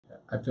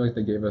I feel like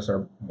they gave us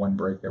our one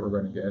break that we're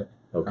going to get.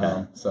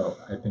 Okay. So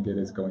I think it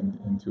is going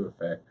into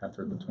effect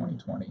after the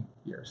 2020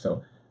 year.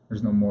 So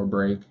there's no more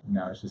break.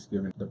 Now it's just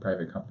giving the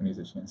private companies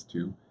a chance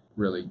to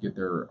really get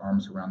their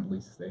arms around the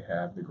leases they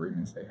have, the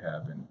agreements they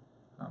have, and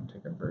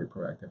take a very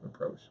proactive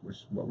approach, which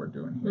is what we're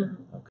doing here.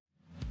 Mm-hmm. Okay.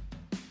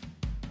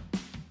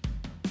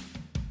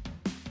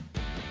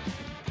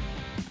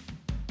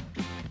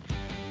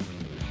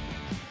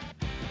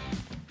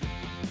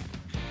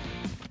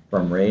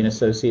 From Ray &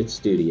 Associates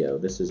Studio,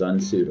 this is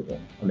Unsuitable,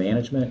 a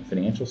management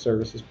financial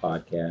services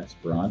podcast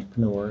for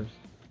entrepreneurs,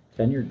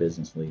 tenured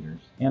business leaders,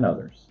 and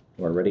others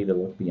who are ready to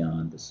look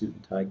beyond the suit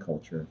and tie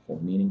culture for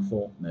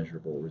meaningful,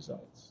 measurable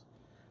results.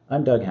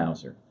 I'm Doug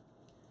Hauser.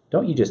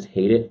 Don't you just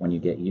hate it when you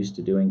get used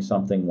to doing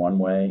something one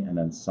way and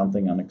then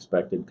something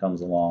unexpected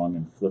comes along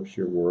and flips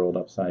your world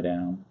upside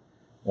down?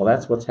 Well,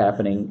 that's what's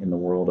happening in the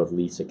world of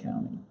lease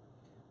accounting.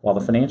 While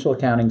the Financial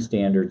Accounting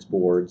Standards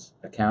Board's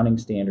Accounting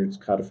Standards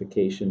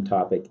Codification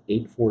Topic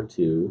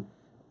 842,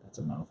 that's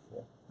a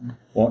mouthful,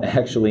 won't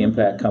actually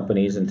impact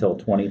companies until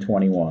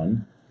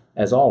 2021,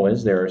 as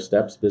always, there are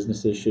steps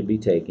businesses should be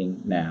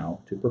taking now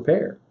to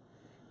prepare.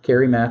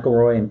 Kerry,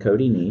 McElroy, and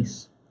Cody,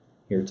 Niese,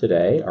 here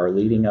today, are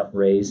leading up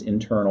Ray's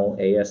internal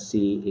ASC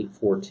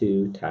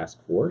 842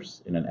 task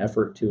force in an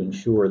effort to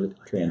ensure that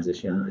the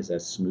transition is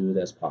as smooth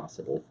as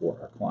possible for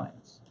our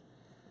clients.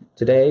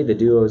 Today, the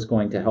duo is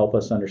going to help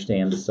us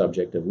understand the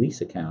subject of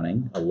lease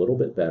accounting a little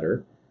bit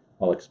better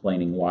while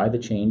explaining why the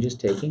change is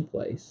taking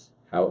place,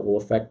 how it will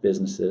affect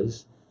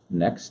businesses,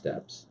 next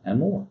steps, and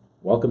more.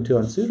 Welcome to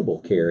Unsuitable,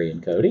 Kerry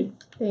and Cody.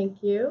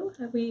 Thank you.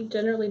 We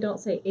generally don't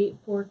say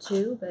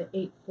 842, but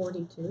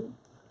 842.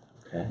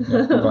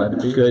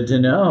 Okay. Good to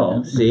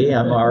know. See,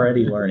 I'm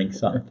already learning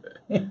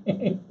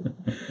something.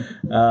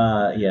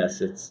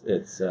 Yes,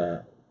 it's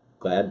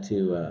glad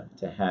to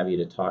have you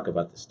to talk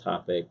about this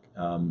topic.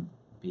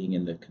 Being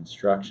in the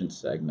construction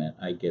segment,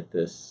 I get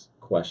this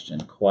question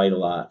quite a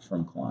lot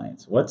from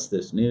clients. What's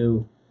this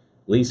new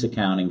lease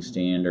accounting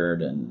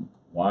standard, and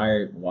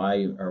why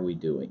are we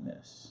doing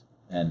this?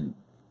 And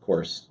of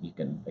course, you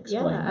can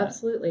explain that. Yeah,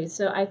 absolutely.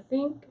 So I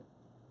think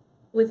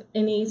with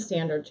any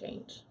standard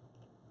change,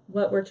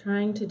 what we're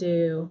trying to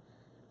do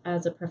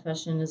as a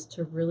profession is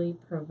to really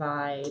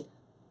provide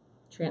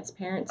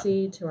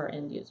transparency to our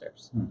end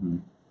users. Mm-hmm.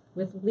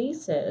 With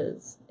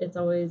leases, it's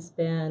always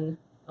been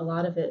a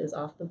lot of it is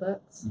off the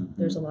books. Mm-hmm.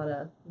 There's a lot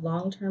of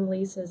long-term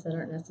leases that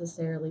aren't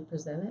necessarily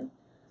presented.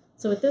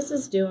 So what this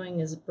is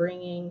doing is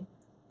bringing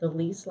the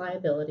lease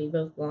liability,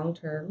 both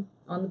long-term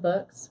on the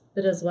books,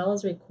 but as well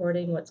as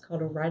recording what's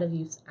called a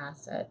right-of-use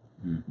asset.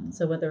 Mm-hmm.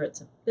 So whether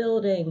it's a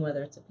building,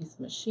 whether it's a piece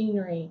of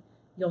machinery,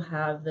 you'll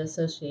have the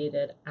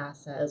associated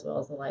asset as well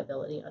as the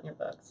liability on your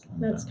books.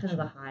 That's kind of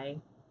a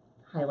high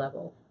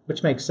level.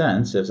 Which makes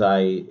sense, as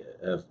I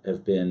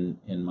have been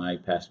in my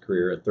past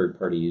career a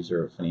third-party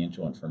user of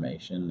financial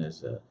information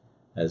as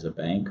a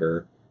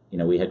banker. You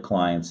know, we had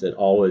clients that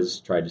always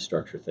tried to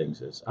structure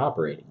things as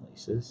operating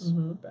leases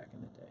back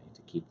in the day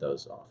to keep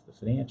those off the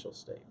financial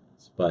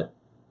statements. But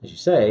as you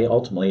say,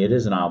 ultimately it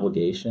is an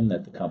obligation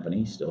that the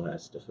company still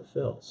has to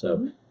fulfill.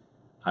 So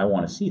I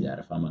want to see that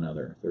if I'm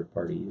another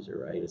third-party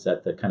user, right? Is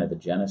that the kind of the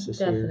genesis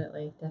here?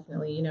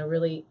 Definitely. You know,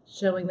 really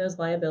showing those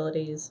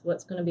liabilities,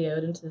 what's going to be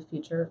owed into the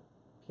future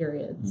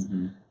periods,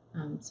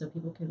 so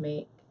people can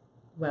make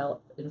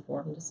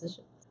well-informed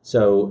decisions.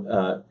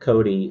 So,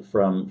 Cody,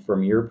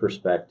 from your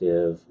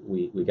perspective,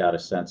 we got a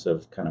sense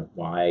of kind of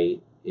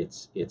why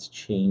it's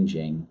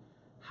changing.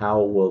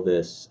 How will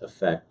this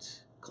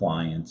affect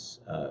clients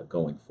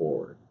going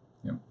forward?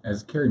 You know,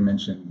 as Kerry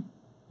mentioned,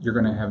 you're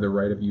going to have the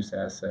right of use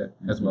asset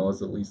as well as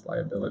the lease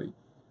liability.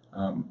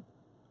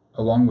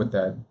 Along with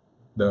that,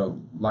 the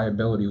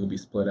liability will be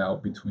split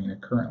out between a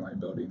current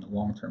liability and a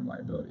long-term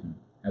liability,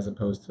 as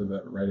opposed to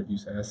the right of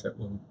use asset,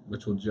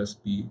 which will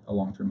just be a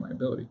long-term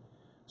liability.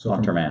 So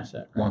long-term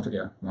asset. Right?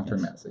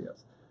 Long-term asset,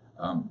 yes.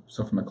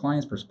 So from a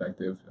client's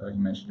perspective, you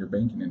mentioned your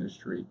banking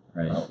industry.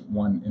 Right.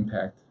 One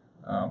impact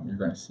you're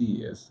going to see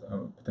is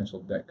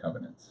potential debt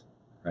covenants.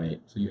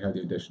 Right. So you have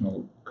the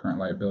additional current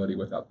liability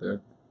without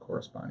the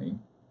corresponding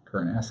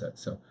current asset.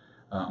 So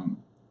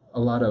a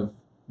lot of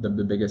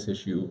the biggest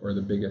issue or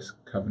the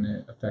biggest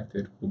covenant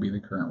affected will be the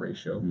current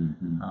ratio.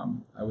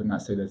 I would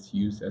not say that's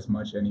used as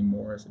much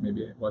anymore as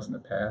maybe it was in the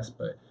past,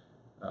 but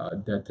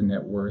debt to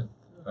net worth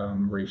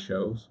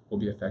ratios will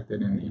be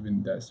affected, and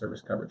even debt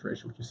service coverage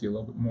ratio, which you see a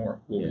little bit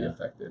more, will be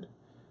affected.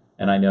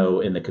 And I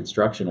know in the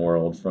construction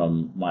world,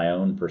 from my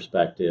own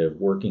perspective,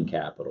 working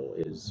capital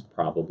is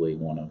probably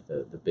one of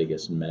the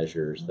biggest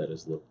measures that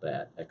is looked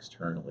at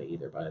externally,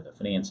 either by the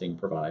financing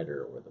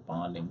provider or the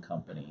bonding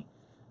company.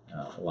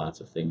 Lots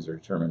of things are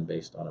determined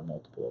based on a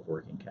multiple of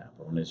working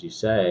capital. And as you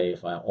say,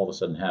 if I all of a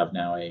sudden have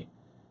now a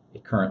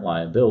current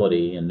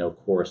liability and no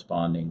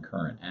corresponding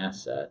current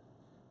asset,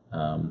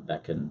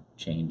 that can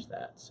change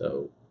that.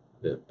 So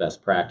the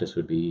best practice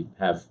would be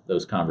have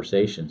those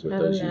conversations with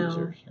those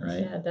users,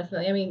 right? Yeah,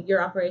 definitely. I mean,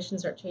 your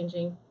operations aren't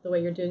changing. The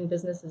way you're doing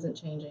business isn't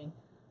changing.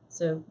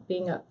 So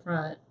being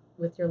upfront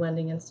with your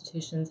lending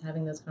institutions,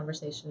 having those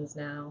conversations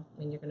now, I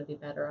mean, you're going to be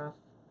better off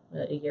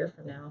a year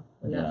from now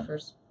when Yeah. that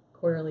first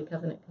quarterly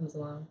covenant comes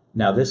along.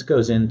 Now this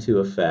goes into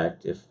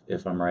effect, if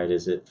I'm right,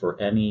 is it for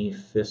any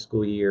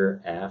fiscal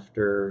year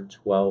after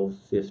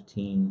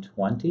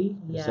 12/15/20?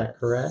 Is that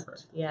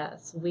correct?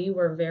 Yes. We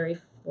were very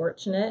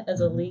fortunate as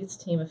a Mhm. lease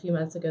team a few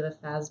months ago. The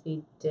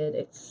FASB did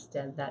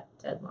extend that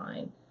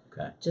deadline.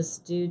 Okay.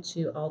 Just due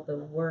to all the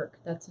work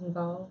that's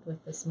involved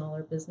with the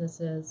smaller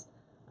businesses,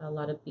 a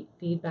lot of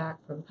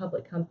feedback from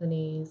public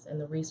companies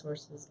and the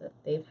resources that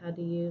they've had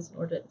to use in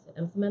order to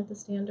implement the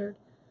standard.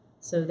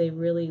 So they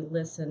really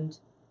listened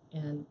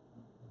and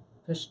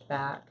pushed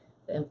back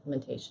the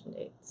implementation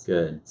dates.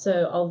 Good.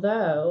 So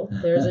although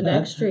there's an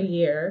extra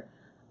year,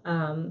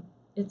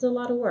 it's a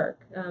lot of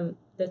work.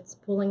 That's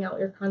pulling out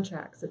your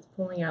contracts. It's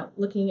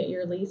looking at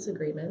your lease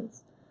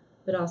agreements,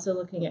 but also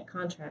looking at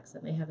contracts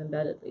that may have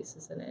embedded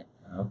leases in it.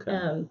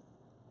 Okay.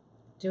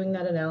 Doing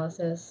that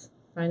analysis,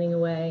 finding a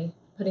way,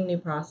 putting new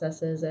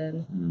processes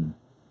in. Mm.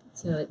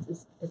 So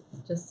it's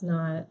just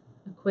not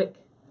a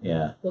quick,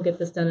 Yeah. we'll get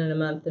this done in a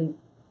month and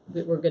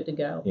we're good to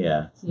go.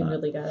 Yeah. You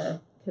really got to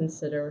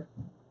consider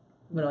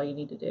what all you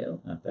need to do.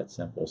 Not that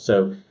simple.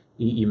 So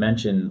you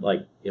mentioned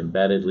like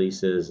embedded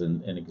leases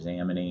and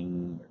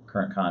examining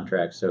current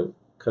contracts. So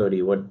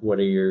Cody, what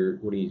do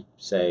you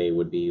say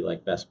would be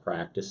like best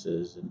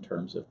practices in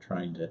terms of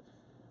trying to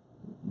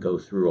go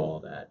through all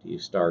that? Do you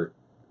start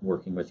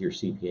working with your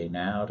CPA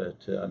now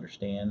to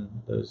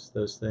understand those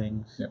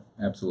things? Yeah,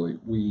 absolutely.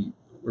 We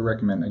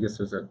recommend, I guess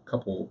there's a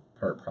couple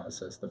part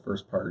process. The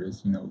first part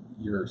is,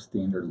 your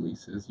standard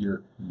leases,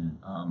 your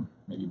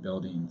maybe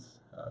buildings,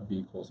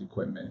 vehicles,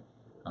 equipment,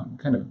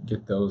 kind of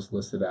get those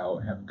listed out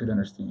and have a good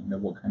understanding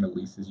of what kind of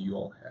leases you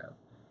all have.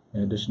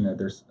 In addition to that,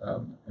 there's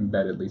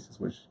embedded leases,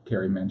 which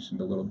Kerry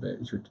mentioned a little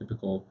bit. Is your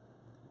typical,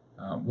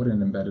 what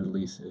an embedded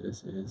lease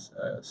is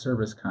a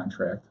service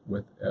contract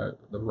with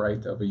the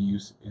right of a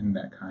use in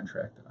that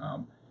contract.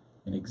 An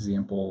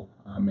example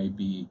may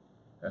be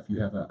if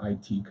you have an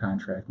IT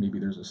contract, maybe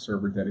there's a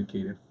server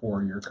dedicated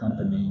for your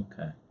company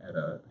at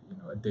a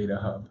data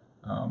hub.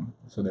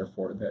 So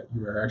therefore, that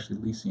you are actually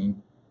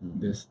leasing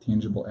this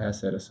tangible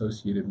asset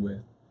associated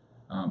with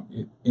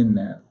it in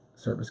that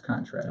service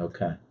contract.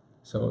 Okay.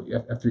 So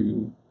after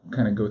you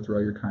kind of go through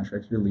all your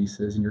contracts, your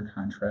leases and your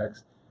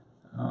contracts,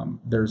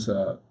 there's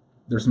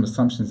some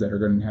assumptions that are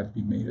going to have to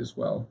be made as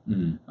well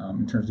in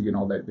terms of getting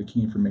all the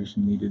key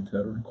information needed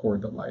to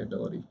record the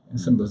liability. And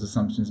some of those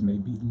assumptions may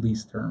be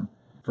lease term.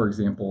 For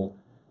example,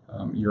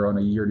 you're on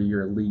a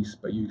year-to-year lease,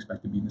 but you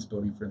expect to be in this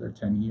building for another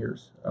 10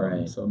 years.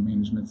 Right. So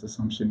management's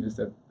assumption is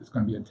that it's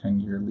going to be a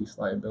 10-year lease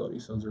liability.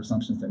 So those are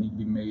assumptions that need to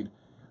be made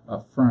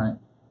up front,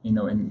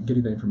 and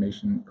getting that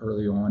information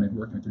early on and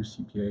working with your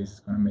CPAs is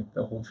going to make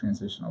the whole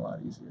transition a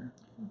lot easier.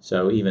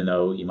 So even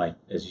though you might,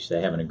 as you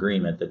say, have an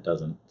agreement that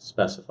doesn't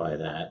specify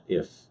that,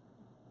 if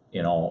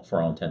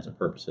for all intents and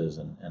purposes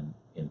and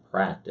in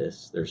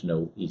practice, there's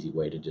no easy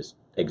way to just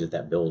exit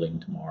that building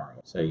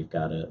tomorrow. So you've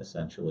got to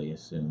essentially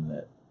assume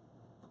that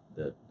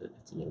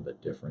it's a little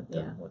bit different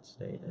than what's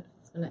stated.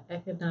 It's going to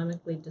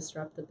economically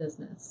disrupt the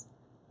business,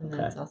 and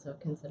that's also a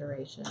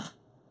consideration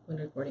when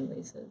recording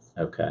leases.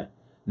 Okay.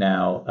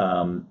 Now,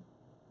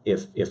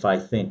 if I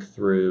think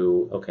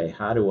through, okay,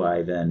 how do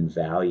I then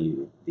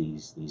value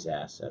these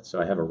assets?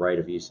 So I have a right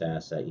of use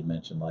asset. You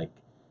mentioned like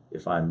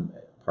if I'm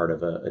part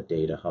of a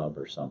data hub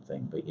or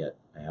something, but yet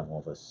I have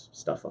all this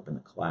stuff up in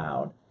the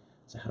cloud.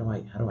 So how do I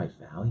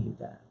value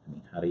that? I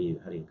mean, how do you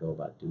go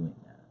about doing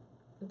that?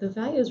 The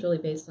value is really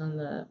based on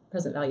the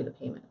present value of the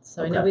payments.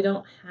 So I know we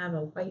don't have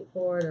a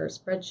whiteboard or a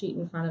spreadsheet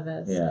in front of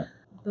us. Yeah.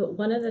 But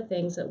one of the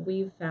things that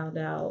we've found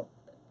out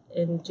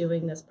in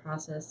doing this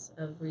process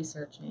of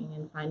researching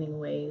and finding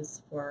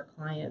ways for our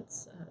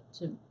clients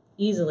to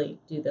easily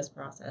do this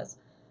process,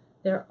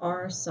 there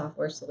are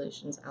software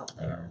solutions out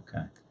there.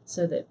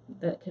 So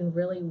that can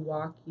really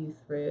walk you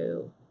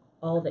through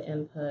all the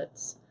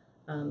inputs,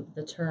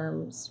 the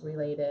terms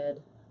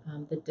related,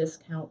 the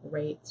discount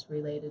rates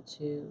related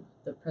to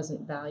the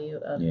present value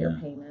of your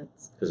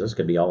payments. Because this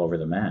could be all over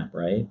the map,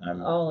 right?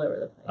 All over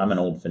the place. I'm an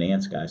old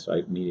finance guy, so I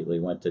immediately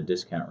went to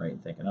discount rate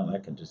thinking, oh,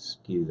 that can just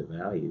skew the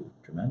value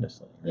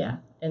tremendously. Right? Yeah,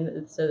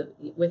 and so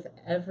with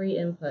every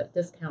input,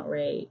 discount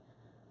rate,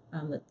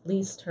 the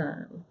lease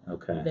term,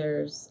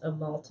 there's a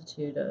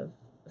multitude of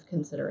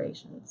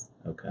considerations.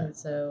 And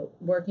so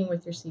working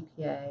with your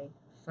CPA,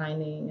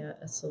 finding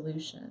a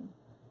solution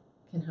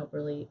can help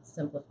really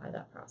simplify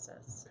that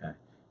process.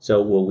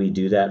 So will we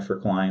do that for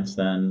clients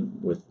then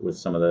with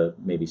some of the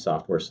maybe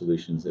software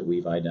solutions that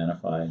we've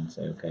identified and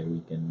say, okay,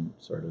 we can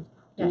sort of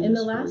in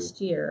the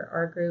last year,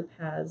 our group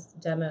has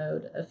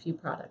demoed a few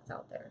products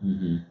out there.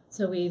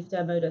 So we've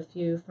demoed a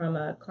few from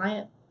a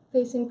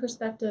client-facing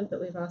perspective,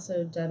 but we've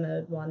also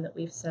demoed one that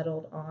we've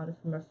settled on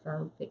from a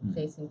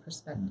firm-facing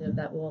perspective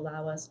that will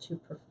allow us to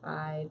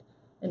provide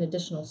an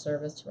additional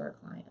service to our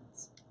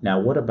clients. Now,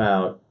 what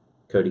about,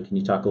 Cody, can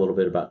you talk a little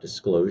bit about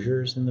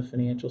disclosures in the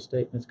financial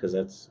statements? Because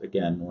that's,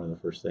 again, one of the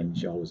first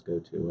things you always go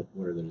to.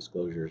 What are the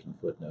disclosures and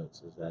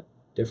footnotes? Is that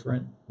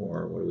different,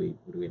 or what do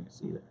we going to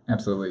see there?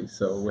 Absolutely.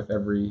 So with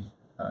every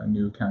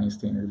new accounting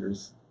standard,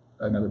 there's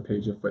another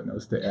page of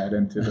footnotes to add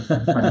into the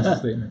financial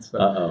statements.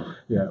 So,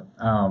 yeah,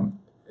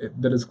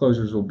 the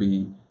disclosures will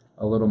be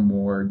a little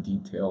more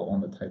detail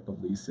on the type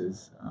of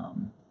leases,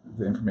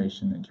 the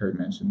information that Kerry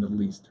mentioned, the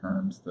lease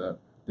terms, the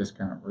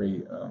discount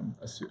rate,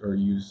 or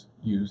used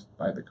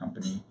by the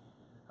company.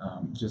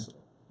 Just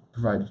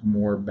provide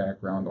more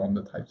background on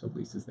the types of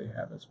leases they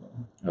have as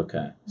well.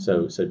 Okay,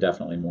 so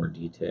definitely more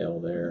detail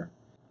there.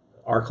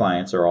 Our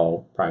clients are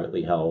all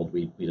privately held.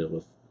 We deal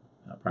with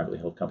privately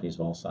held companies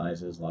of all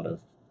sizes, a lot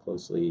of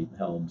closely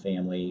held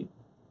family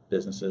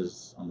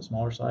businesses on the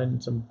smaller side,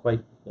 and some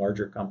quite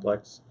larger,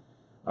 complex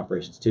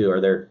operations too.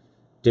 Are there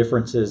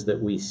differences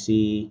that we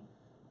see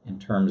in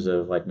terms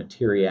of like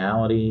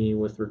materiality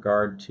with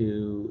regard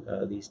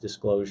to these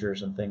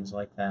disclosures and things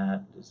like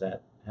that? Does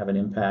that have an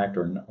impact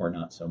or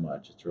not so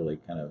much? It's really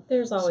kind of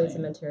there's always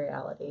same. a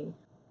materiality.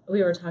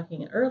 We were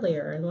talking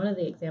earlier, and one of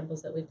the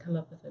examples that we've come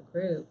up with a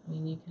group, I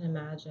mean, you can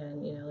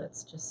imagine,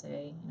 let's just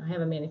say, I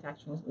have a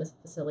manufacturing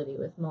facility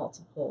with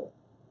multiple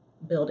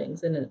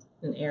buildings in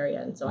an area,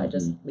 and so I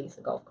just lease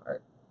a golf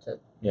cart to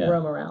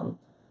roam around.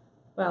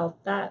 Well,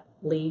 that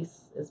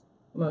lease is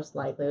most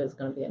likely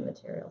going to be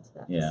immaterial to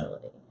that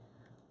facility.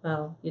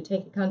 Well, you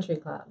take a country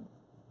club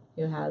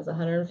who has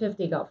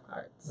 150 golf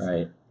carts.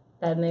 Right.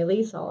 Then they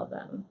lease all of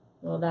them.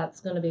 Well, that's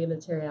going to be a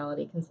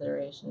materiality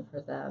consideration for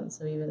them.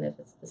 So even if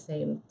it's the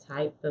same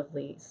type of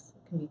lease,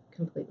 it can be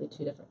completely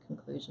two different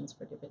conclusions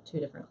for two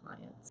different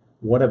clients.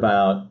 What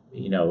about,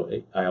 you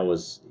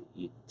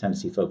tend to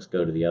see folks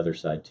go to the other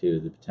side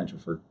too, the potential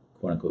for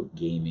quote unquote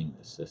gaming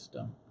the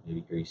system.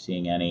 Are you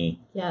seeing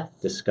any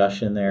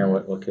discussion there?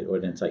 Yes.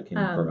 What insight can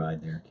you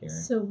provide there, Kerry?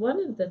 So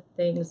one of the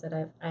things that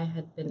I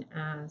had been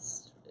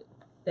asked,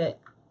 that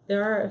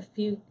there are a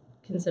few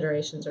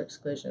considerations or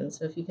exclusions.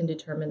 So if you can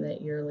determine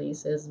that your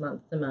lease is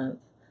month to month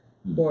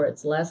or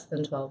it's less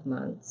than 12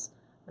 months,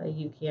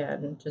 you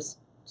can just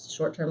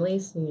short-term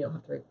lease and you don't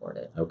have to record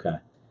it. Okay.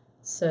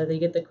 So they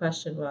get the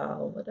question,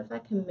 well, what if I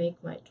can make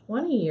my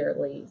 20-year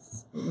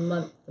lease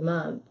month to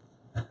month?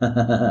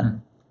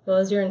 Well,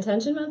 is your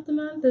intention month to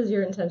month? Is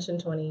your intention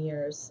 20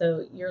 years?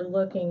 So you're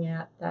looking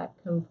at that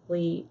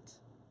complete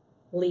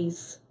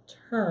lease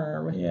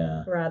term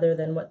rather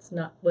than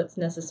what's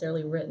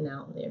necessarily written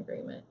out in the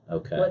agreement.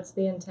 Okay. What's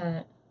the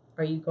intent?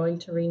 Are you going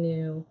to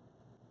renew?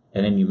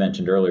 And then you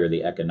mentioned earlier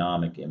the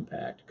economic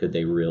impact. Could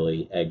they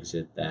really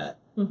exit that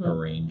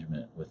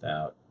arrangement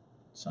without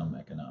some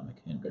economic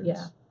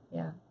hindrance?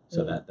 Yeah.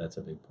 So that's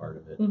a big part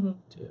of it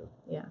too.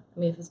 Yeah. I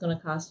mean, if it's going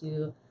to cost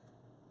you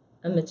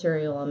a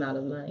material amount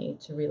of money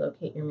to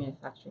relocate your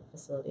manufacturing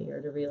facility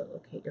or to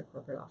relocate your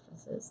corporate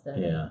offices,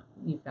 then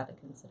you've got to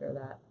consider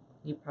that.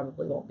 You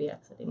probably won't be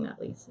exiting that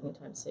lease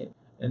anytime soon.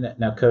 And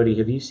now, Cody,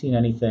 have you seen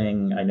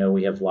anything? I know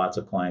we have lots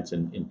of clients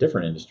in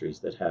different industries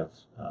that have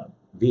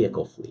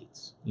vehicle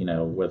fleets,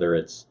 whether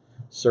it's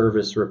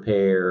service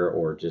repair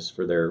or just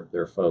for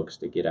their folks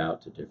to get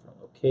out to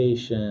different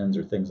locations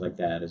or things like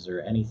that. Is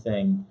there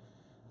anything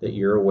that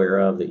you're aware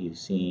of that you've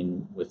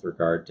seen with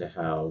regard to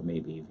how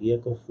maybe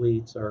vehicle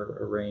fleets are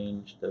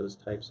arranged, those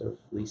types of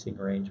leasing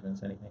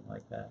arrangements, anything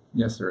like that?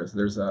 Yes, there is.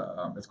 There's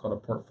it's called a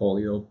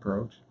portfolio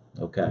approach.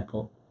 Okay.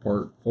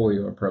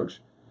 Portfolio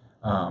approach.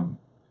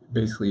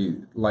 Basically,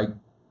 like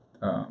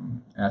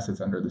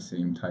assets under the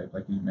same type,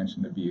 like you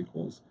mentioned, the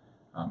vehicles,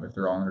 if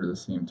they're all under the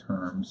same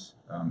terms,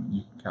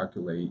 you can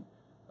calculate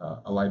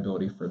a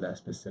liability for that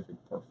specific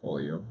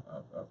portfolio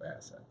of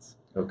assets.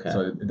 Okay.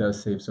 So it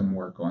does save some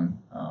work on,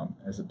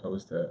 as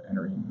opposed to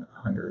entering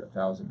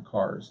 1,000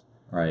 cars.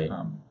 Right.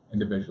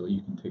 Individually,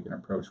 you can take an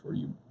approach where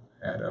you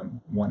add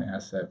one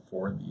asset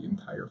for the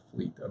entire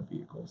fleet of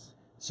vehicles.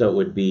 So it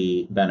would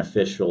be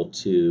beneficial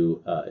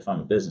to, if I'm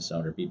a business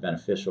owner, it'd be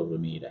beneficial to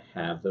me to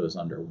have those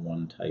under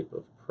one type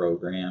of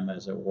program,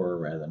 as it were,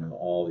 rather than have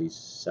all these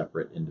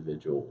separate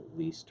individual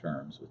lease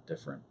terms with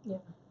different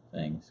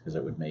things, because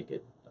it would make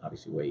it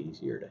obviously way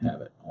easier to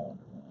have it all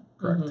under one.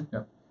 Correct.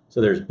 Yep.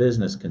 So there's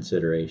business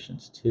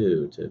considerations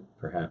too, to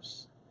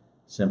perhaps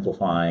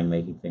simplifying,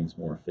 making things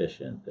more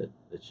efficient that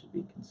should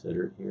be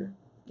considered here.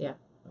 Yeah.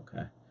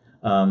 Okay.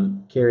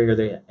 Kerry, are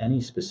there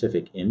any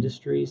specific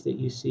industries that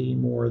you see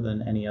more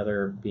than any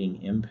other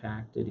being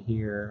impacted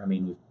here? I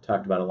mean, we've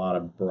talked about a lot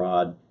of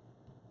broad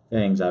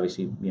things,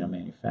 obviously,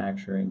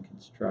 manufacturing,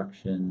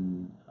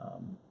 construction.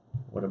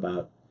 What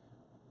about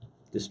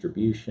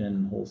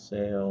distribution,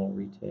 wholesale,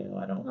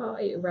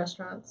 retail?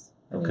 Restaurants.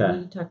 I Okay.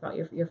 mean, you talk about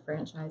your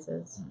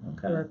franchises.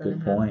 Okay. Who are going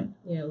Good to have, point.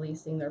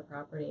 leasing their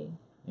property.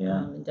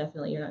 Yeah. And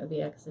definitely you're not going to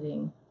be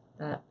exiting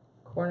that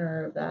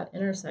corner of that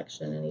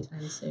intersection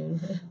anytime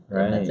soon.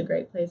 Right. That's a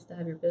great place to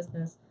have your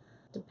business.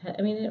 I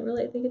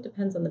think it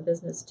depends on the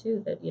business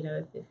too, that,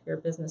 if your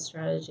business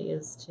strategy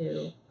is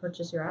to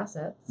purchase your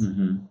assets,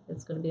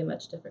 it's going to be a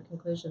much different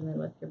conclusion than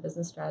if your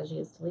business strategy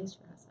is to lease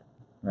your asset.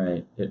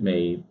 Right. It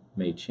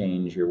may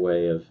change your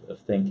way of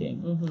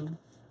thinking.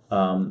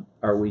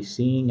 Are we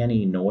seeing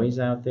any noise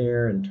out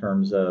there in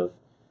terms of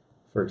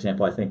For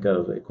example, I think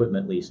of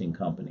equipment leasing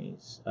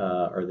companies.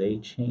 Are they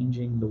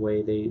changing the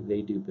way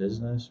they do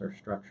business or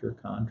structure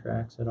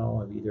contracts at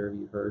all? Have either of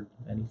you heard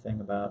anything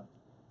about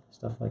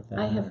stuff like that?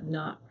 I have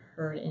not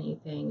heard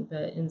anything,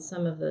 but in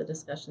some of the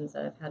discussions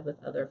that I've had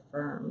with other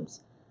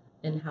firms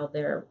and how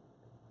they're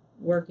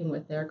working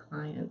with their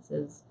clients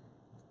is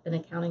an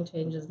accounting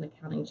change is an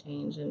accounting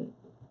change, and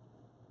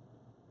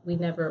we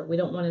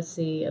don't want to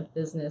see a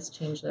business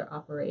change their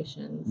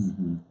operations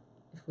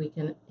if we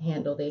can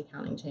handle the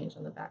accounting change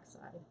on the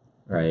backside.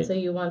 Right. So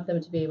you want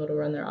them to be able to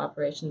run their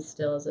operations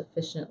still as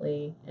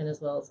efficiently and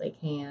as well as they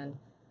can.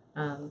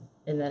 And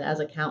then as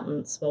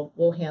accountants,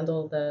 we'll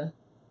handle the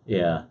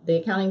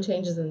accounting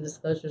changes and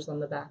disclosures on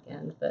the back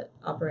end, but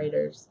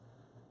operators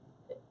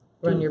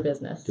run your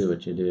business. Do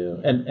what you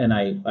do. And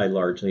I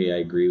largely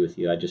agree with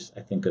you.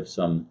 I think of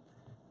some,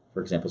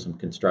 for example, some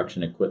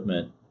construction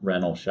equipment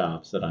rental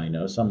shops that I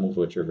know, some of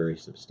which are very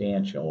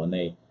substantial,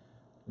 and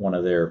one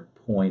of their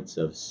points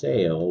of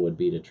sale would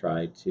be to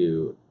try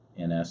to,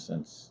 in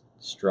essence,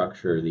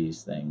 structure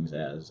these things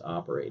as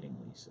operating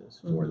leases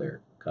for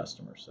their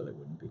customers so they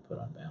wouldn't be put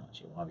on balance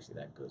sheet. Well, obviously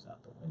that goes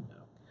out the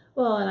window.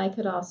 Well, and I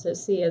could also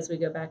see as we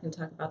go back and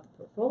talk about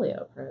the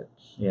portfolio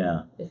approach.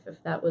 Yeah.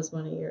 If that was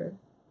one of your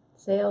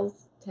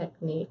sales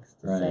techniques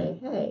to say,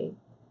 hey,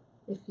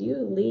 if you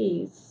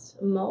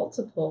leased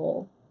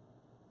multiple,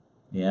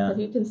 have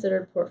you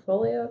considered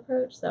portfolio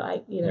approach?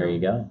 So there you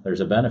go.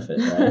 There's a benefit,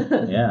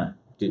 right? Yeah.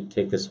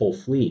 Take this whole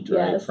fleet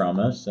from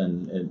us,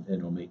 and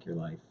it'll make your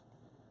life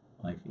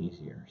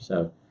easier.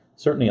 So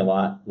certainly a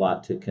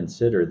lot to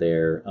consider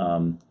there.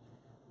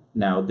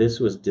 Now this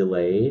was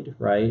delayed,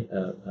 right,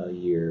 a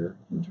year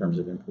in terms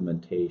of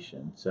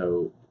implementation.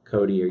 So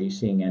Cody, are you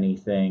seeing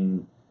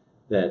anything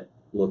that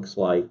looks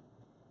like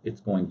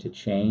it's going to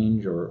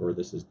change, or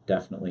this is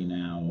definitely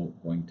now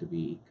going to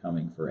be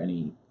coming for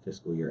any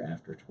fiscal year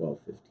after 12,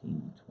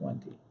 15,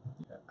 20?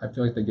 I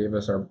feel like they gave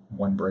us our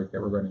one break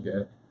that we're going to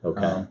get.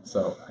 Okay.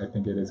 So I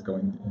think it is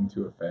going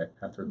into effect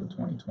after the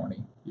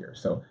 2020 year.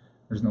 So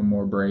there's no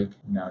more break.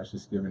 Now it's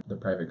just giving the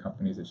private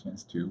companies a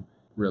chance to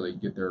really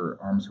get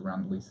their arms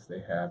around the leases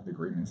they have, the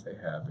agreements they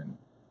have, and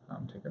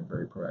take a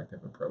very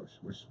proactive approach,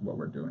 which is what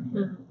we're doing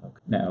here.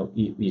 Okay. Now,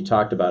 you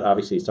talked about,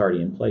 obviously it's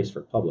already in place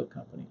for public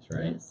companies,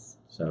 right? Yes.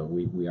 So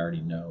we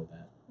already know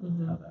that,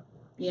 how that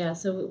works. Yeah,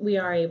 so we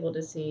are able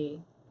to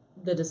see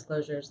the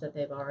disclosures that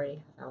they've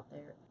already have out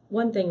there.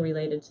 One thing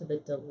related to the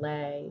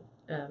delay,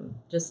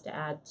 just to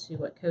add to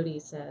what Cody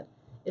said,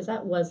 is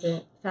that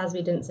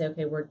FASB didn't say,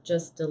 okay, we're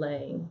just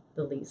delaying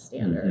the lease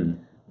standard,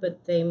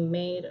 but they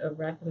made a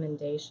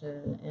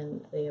recommendation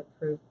and they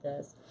approved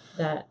this,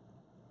 that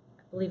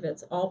I believe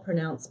it's all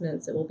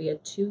pronouncements, it will be a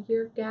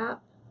 2-year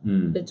gap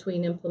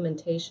between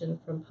implementation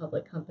from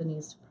public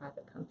companies to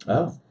private companies.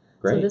 Oh,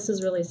 great. So this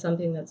is really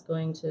something that's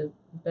going to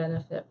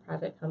benefit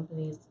private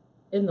companies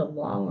in the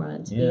long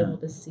run to be able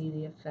to see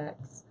the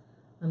effects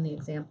on the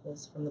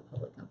examples from the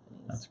public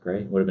companies. That's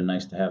great. Would have been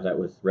nice to have that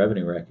with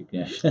revenue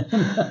recognition.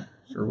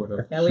 Sure would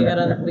have. Yeah, we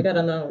got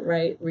on the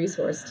right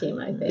resource team,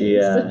 I think.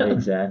 Yeah, so.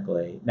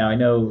 Exactly. Now I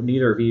know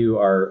neither of you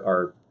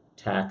are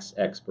tax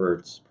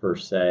experts per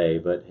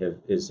se, but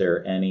is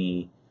there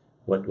any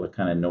what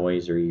kind of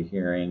noise are you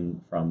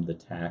hearing from the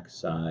tax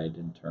side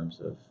in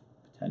terms of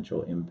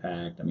potential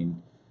impact? I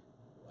mean,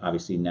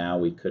 obviously now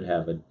we could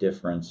have a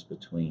difference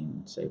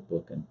between, say,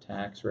 book and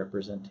tax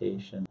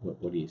representation.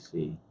 What do you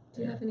see?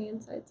 Do you have any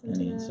insights into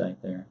that? Any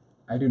insight there?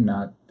 I do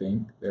not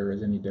think there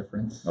is any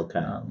difference. Okay.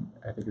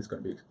 I think it's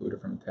going to be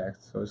excluded from the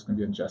tax, so it's going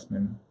to be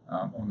adjustment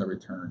on the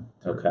return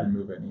to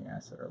remove any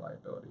asset or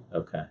liability.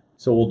 Okay.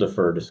 So we'll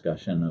defer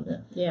discussion of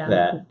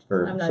that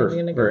for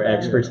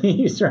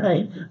expertise,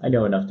 right? I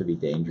know enough to be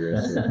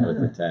dangerous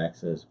with the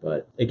taxes,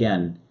 but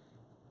again,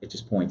 it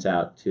just points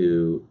out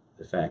to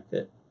the fact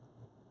that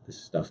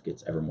this stuff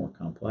gets ever more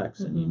complex,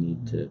 and you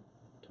need to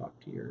talk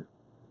to your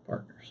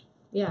partners.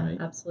 Yeah, right?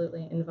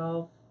 Absolutely.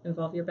 Involve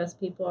your best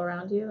people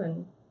around you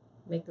and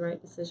make the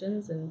right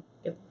decisions and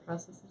get the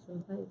processes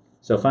in place.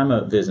 So if I'm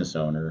a business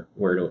owner,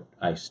 where do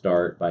I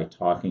start? By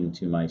talking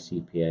to my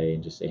CPA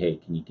and just say, hey,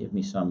 can you give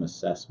me some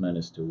assessment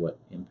as to what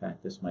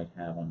impact this might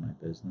have on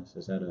my business?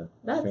 Is that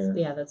fair?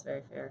 Yeah, that's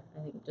very fair.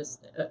 I think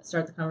just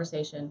start the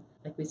conversation,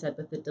 like we said,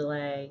 with the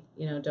delay.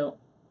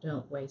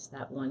 Don't waste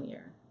that 1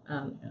 year.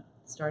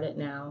 Start it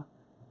now.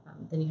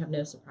 Then you have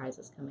no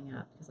surprises coming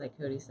up, because like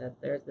Cody said,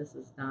 this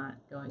is not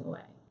going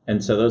away.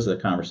 And so those are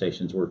the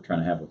conversations we're trying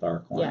to have with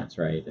our clients,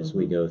 right? As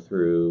we go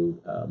through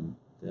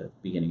the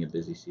beginning of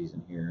busy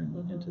season here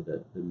and into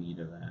the meat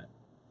of that.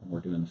 When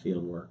we're doing the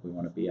field work, we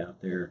want to be out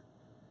there.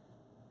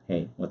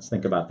 Hey, let's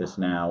think about this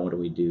now. What do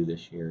we do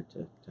this year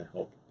to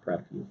help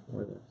prep you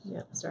for this?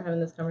 Yeah, start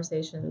having those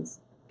conversations,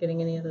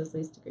 getting any of those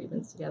lease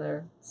agreements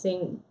together,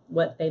 seeing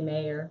what they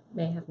may or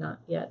may have not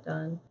yet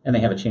done. And they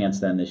have a chance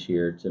then this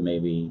year to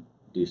maybe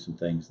do some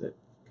things that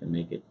can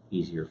make it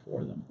easier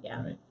for them.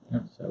 Yeah. Right.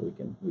 Yeah. So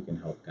we can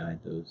help guide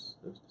those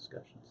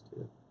discussions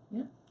too.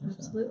 Yeah,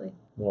 absolutely.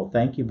 Well,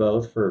 thank you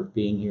both for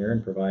being here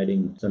and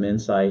providing some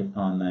insight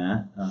on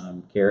that.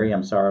 Kerry,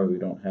 I'm sorry we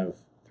don't have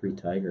three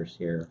tigers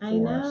here for I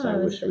know, us. I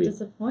was a bit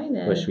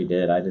disappointed. Wish we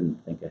did. I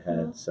didn't think ahead.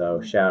 Well,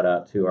 So shout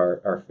out to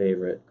our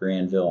favorite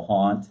Granville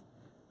haunt.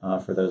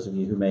 For those of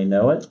you who may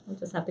know it. We'll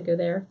just have to go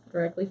there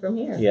directly from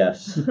here.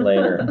 Yes,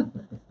 later.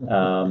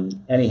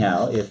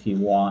 Anyhow, if you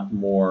want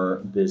more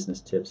business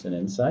tips and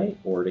insight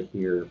or to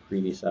hear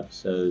previous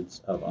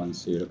episodes of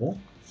Unsuitable,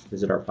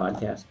 visit our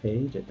podcast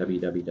page at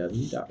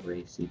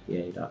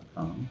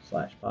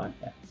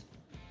www.raycpa.com/podcast.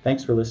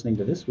 Thanks for listening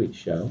to this week's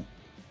show.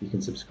 You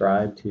can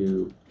subscribe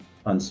to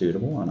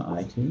Unsuitable on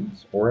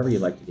iTunes or wherever you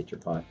like to get your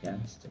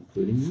podcasts,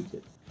 including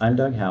YouTube. I'm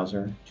Doug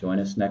Hauser. Join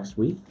us next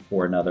week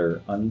for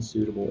another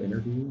unsuitable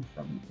interview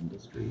from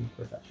industry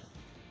professionals.